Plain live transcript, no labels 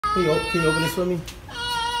Can you open this for me?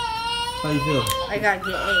 How you feel? I gotta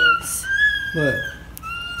get AIDS. What?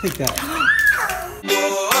 Take that.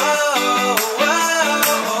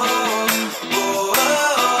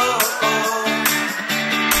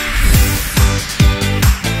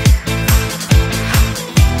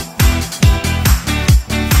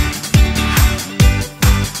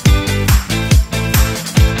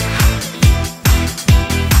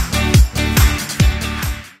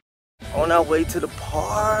 On our way to the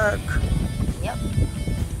park. Yep.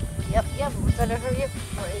 We better hurry up.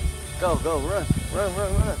 Go, run.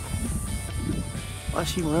 Why is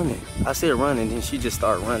she running? I said run and then she just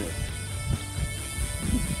started running.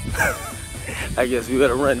 I guess we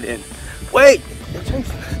better run then. Wait! They're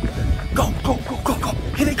chasing us. Go.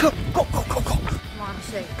 Here they come. Go. Come on,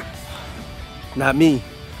 shake. Not me.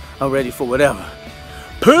 I'm ready for whatever.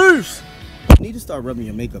 Peace! You need to start rubbing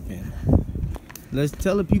your makeup in. Let's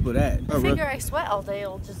tell the people that. I figure I sweat all day,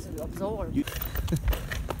 it'll just absorb.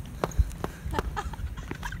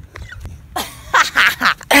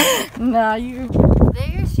 Nah, you.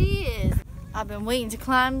 There she is. I've been waiting to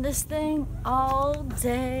climb this thing all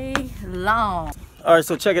day long. All right,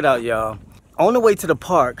 so check it out, y'all. On the way to the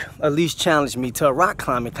park, Elyse challenged me to a rock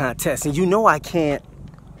climbing contest, and you know I can't.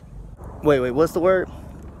 Wait, what's the word?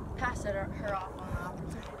 Pass her off on the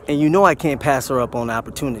opportunity. And you know I can't pass her up on the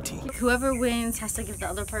opportunity. Whoever wins has to give the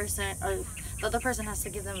other person, or the other person has to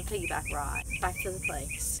give them a piggyback ride back to the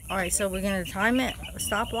place. All right, so we're gonna time it,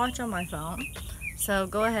 stopwatch on my phone. So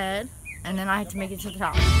go ahead, and then I have to make it to the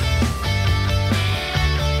top.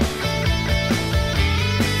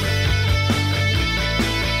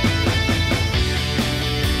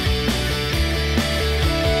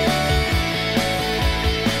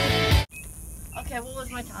 Okay, what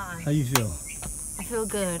was my time? How you feel? I feel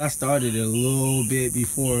good. I started a little bit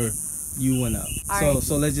before you went up. All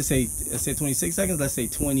So let's just say, 26 seconds, let's say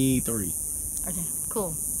 23. Okay,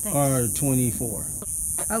 cool. Thanks. Or 24.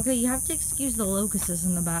 Okay, you have to excuse the locusts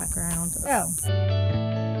in the background. Oh.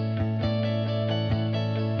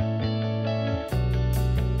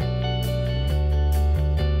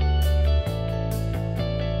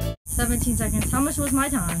 17 seconds. How much was my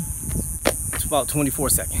time? It's about 24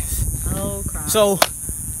 seconds. Oh, crap. So,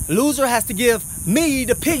 loser has to give me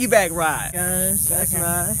the piggyback ride. Yes. That's okay.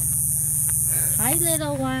 right. Hi,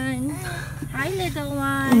 little one. Hi, little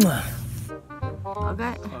one. Okay. All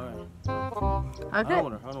right. Okay. I don't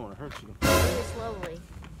want to hurt you. Do it slowly.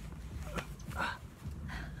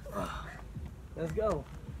 Let's go.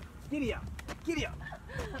 Giddy up.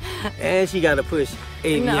 And she got to push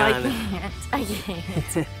Aviana. No, I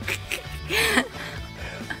can't.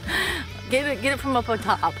 Get it from up on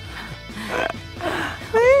top.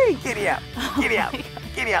 Hey, giddy up.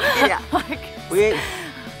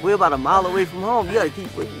 We're about a mile away from home. You gotta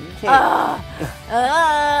keep. You can't.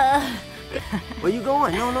 Where you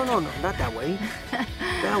going? No, not that way.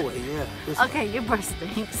 That way, yeah. Okay, your breath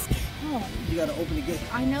stinks. You gotta open the gate.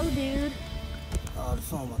 I know, dude. Oh, the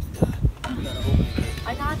phone about to die. You gotta open the gate.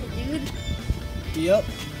 I got it, dude. Yep.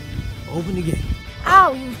 Open the gate.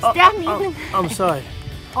 Ow, you stabbed me in the neck. I'm sorry.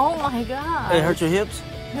 Oh my god. It hurt your hips?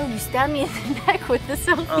 No, you stabbed me in the neck with the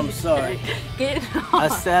selfie. I'm sorry. Get it off. I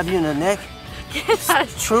stabbed you in the neck? Get that.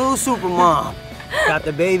 True super mom. Got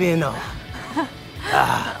the baby and all.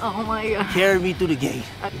 Oh my god. Carried me through the gate.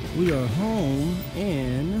 We are home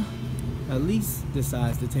and Elyse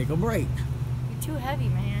decides to take a break. You're too heavy,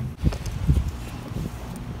 man.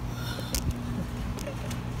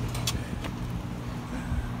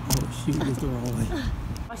 Oh shoot, it's the wrong way.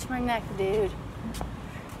 Watch my neck, dude.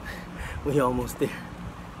 We almost there.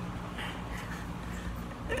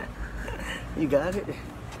 You got it?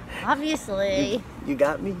 Obviously. You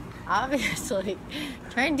got me? Obviously.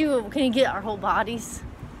 Try and do it. Can you get our whole bodies?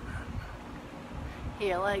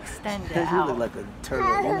 Here, like, extend it You out. look like a turtle.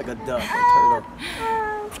 You look like a duck, a turtle.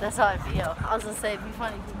 That's how I feel. I was gonna say, it'd be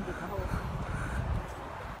funny if you can get the whole thing.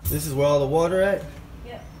 This is where all the water at?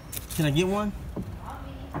 Yeah. Can I get one?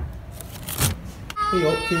 Can you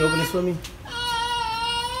open this for me?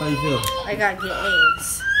 How you feel? I gotta get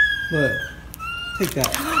AIDS. What? Take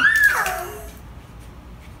that.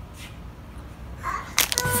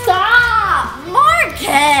 Stop!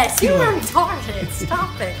 Marcus! You're retarded.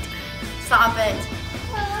 Stop it. Stop it.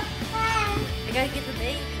 I gotta get the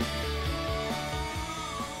baby.